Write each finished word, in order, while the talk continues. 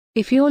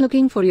If you're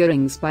looking for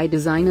earrings by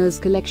Designer's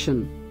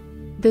collection,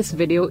 this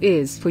video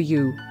is for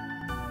you.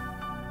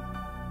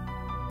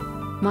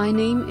 My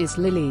name is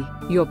Lily,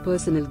 your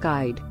personal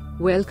guide.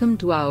 Welcome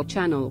to our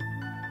channel.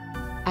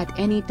 At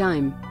any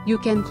time, you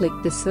can click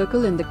the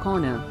circle in the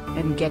corner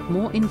and get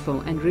more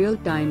info and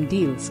real-time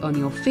deals on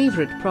your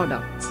favorite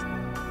products.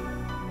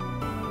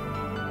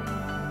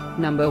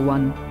 Number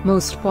 1,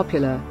 Most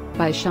Popular,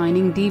 by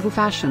Shining Diva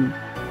Fashion.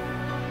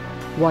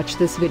 Watch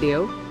this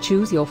video,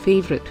 choose your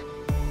favorite.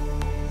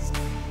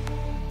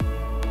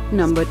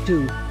 Number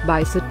 2,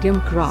 by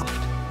Satyam Kraft.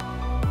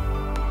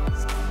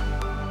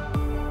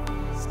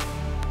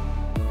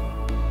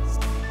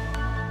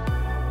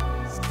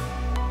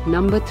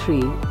 Number 3,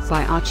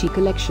 by Archie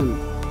Collection.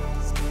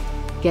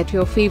 Get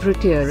your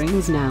favorite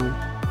earrings now.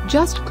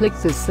 Just click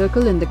this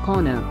circle in the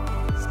corner.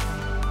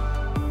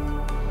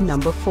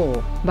 Number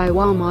 4, by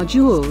Waama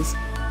Jewels.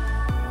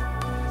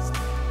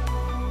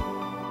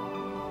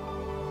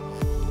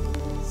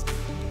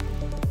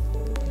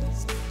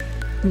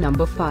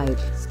 Number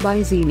 5, by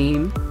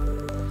Zeneme.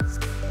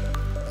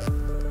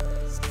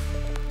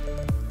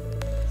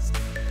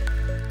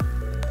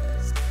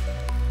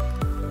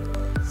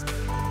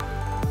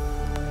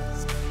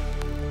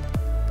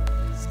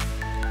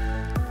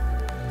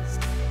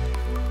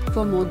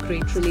 For more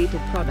great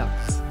related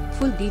products,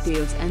 full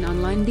details and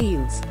online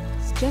deals,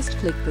 just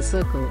click the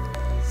circle.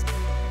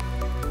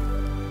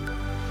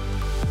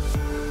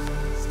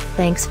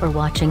 Thanks for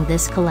watching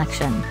this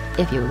collection.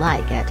 If you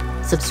like it,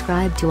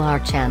 subscribe to our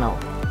channel.